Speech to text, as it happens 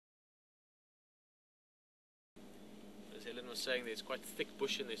As Helen was saying, there's quite thick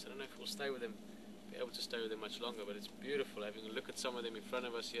bush in there, so I don't know if we'll stay with them, be able to stay with them much longer, but it's beautiful having a look at some of them in front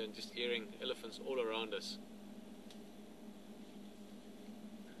of us here and just hearing elephants all around us.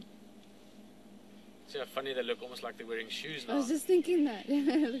 See how funny they look, almost like they're wearing shoes now. I was just thinking that.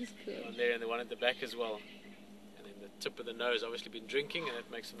 It looks cool. One there and the one at the back as well. And then the tip of the nose, obviously been drinking, and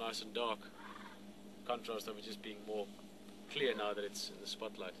it makes them nice and dark. Contrast of it just being more clear now that it's in the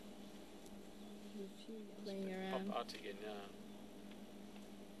spotlight. Playing around. Pop out again, yeah.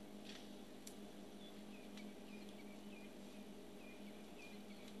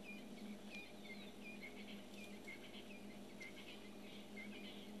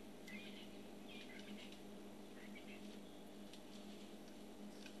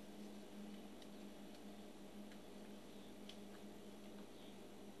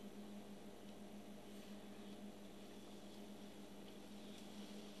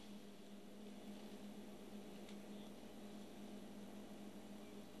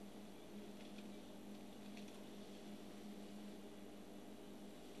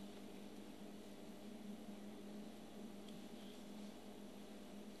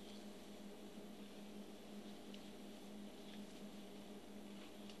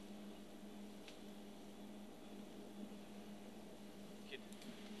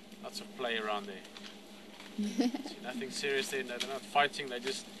 Lots of play around there. See, nothing serious there, no, they're not fighting, they're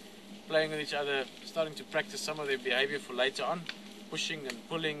just playing with each other, starting to practice some of their behavior for later on, pushing and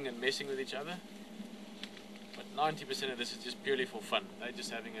pulling and messing with each other. But 90% of this is just purely for fun. They're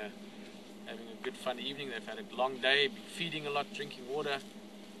just having a good fun evening. They've had a long day, been feeding a lot, drinking water.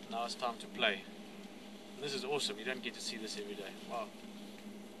 Now it's time to play. And this is awesome, you don't get to see this every day. Wow.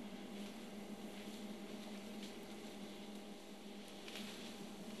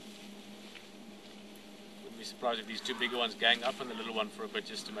 Be surprised if these two bigger ones gang up on the little one for a bit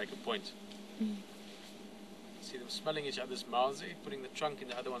just to make a point. See them smelling each other's mouths there, putting the trunk in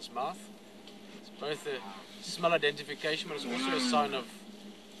the other one's mouth. It's both a smell identification, but it's also a sign of,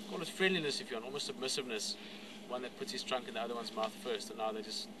 call it friendliness if you want, almost submissiveness. One that puts his trunk in the other one's mouth first, and now they're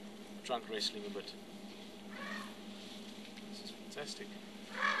just trunk wrestling a bit. This is fantastic.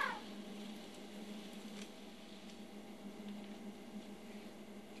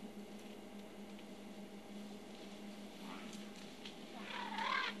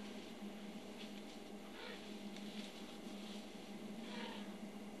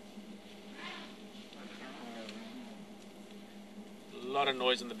 A lot of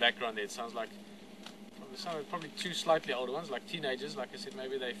noise in the background there. It sounds like probably two slightly older ones, like teenagers. Like I said,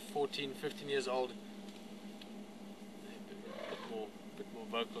 maybe they're 14, 15 years old. They're a bit more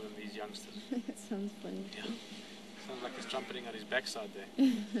vocal than these youngsters. That sounds funny. Yeah. Sounds like he's trumpeting on his backside there.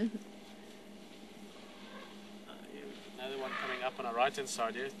 Another one coming up on our right hand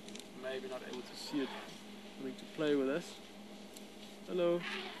side here. Maybe not able to see it. Coming to play with us. Hello.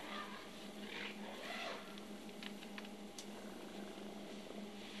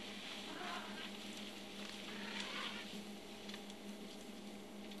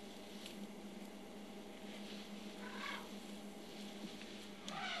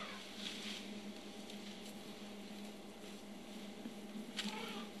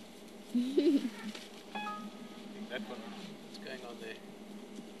 That one, what's going on there?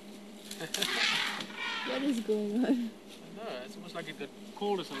 What is going on? I don't know, it's almost like it got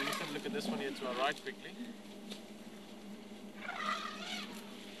cold or something. Let's have a look at this one here to our right quickly.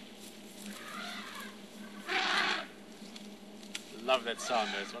 Love that sound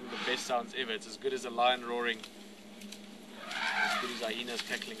though, it's one of the best sounds ever. It's as good as a lion roaring, as good as hyenas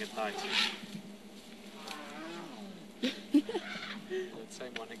cackling at night. That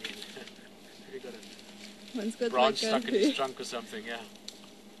same one again. He got a One's got branch like stuck in his trunk or something, yeah.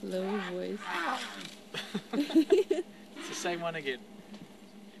 Low voice. It's the same one again.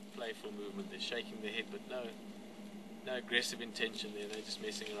 Playful movement, they're shaking their head, but no aggressive intention there, they're just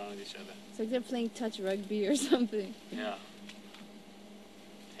messing around with each other. It's like they're playing touch rugby or something. Yeah.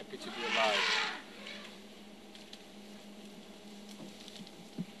 Happy to be alive.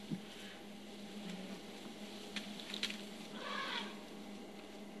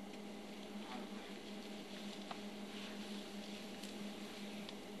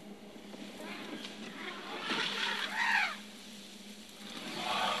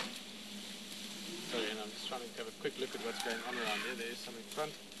 Trying to have a quick look at what's going on around there. There is some in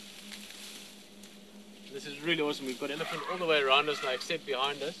front. This is really awesome. We've got elephant all the way around us now, except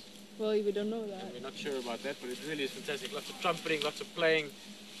behind us. Well, we don't know that. And we're not sure about that, but it really is fantastic. Lots of trumpeting, lots of playing.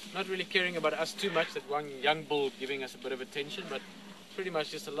 Not really caring about us too much. That one young bull giving us a bit of attention, but pretty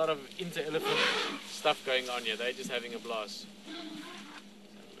much just a lot of inter-elephant stuff going on here. They're just having a blast. Let's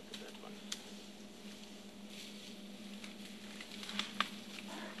have a look at that one.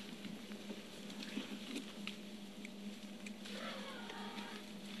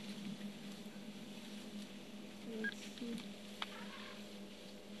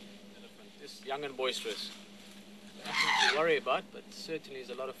 It's young and boisterous. Nothing to worry about, but certainly it's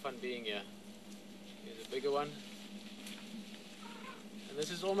a lot of fun being here. Here's a bigger one. And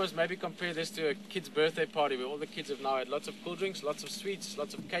this is almost, maybe compare this to a kid's birthday party where all the kids have now had lots of cool drinks, lots of sweets,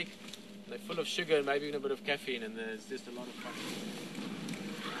 lots of cake. They're full of sugar and maybe even a bit of caffeine, and there's just a lot of fun.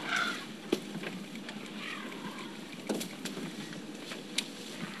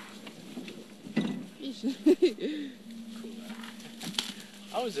 Cool.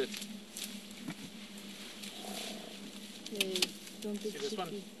 How is it? Hey, don't get See this one?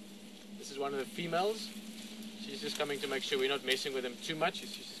 sticky. This is one of the females. She's just coming to make sure we're not messing with them too much.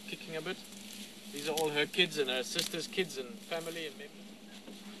 She's just kicking a bit. These are all her kids and her sister's kids and family and members.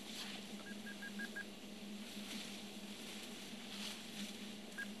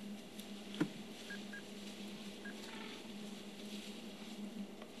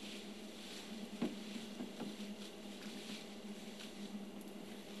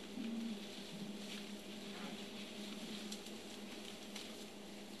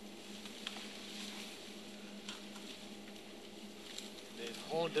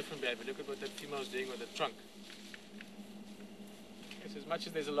 All different behavior. Look at what that female's doing with the trunk. Yes, as much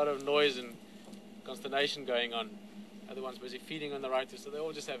as there's a lot of noise and consternation going on, other one's busy feeding on the right, so they're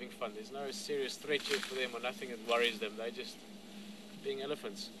all just having fun. There's no serious threat here for them or nothing that worries them. They're just being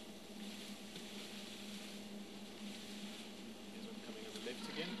elephants. There's one coming on the left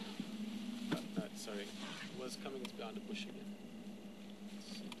again. Oh, no, sorry. It was coming, it's behind a bush again.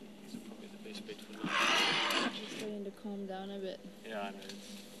 These are probably the best bet for now. It's starting to calm down a bit. Yeah, I know.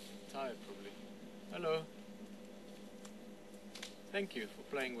 It's tired, probably. Hello. Thank you for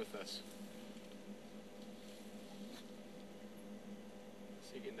playing with us.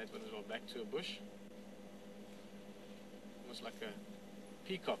 See again, that one as well, back to a bush. Almost like a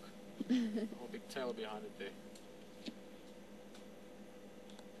peacock. A whole big tail behind it there.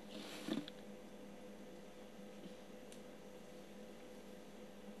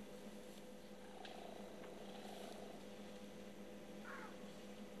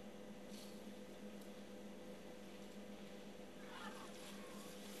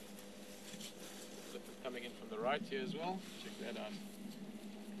 Coming in from the right here as well. Check that out.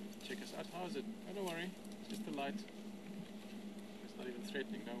 Check us out. How is it? Oh, don't worry. It's just the light. It's not even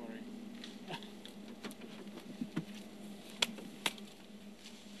threatening. Don't worry.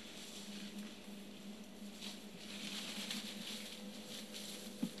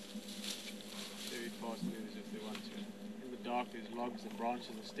 Very fast moves if they want to. In the dark, there's logs and branches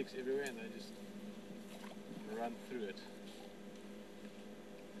and sticks everywhere, and they just run through it.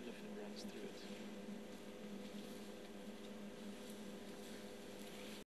 The elephant runs through it.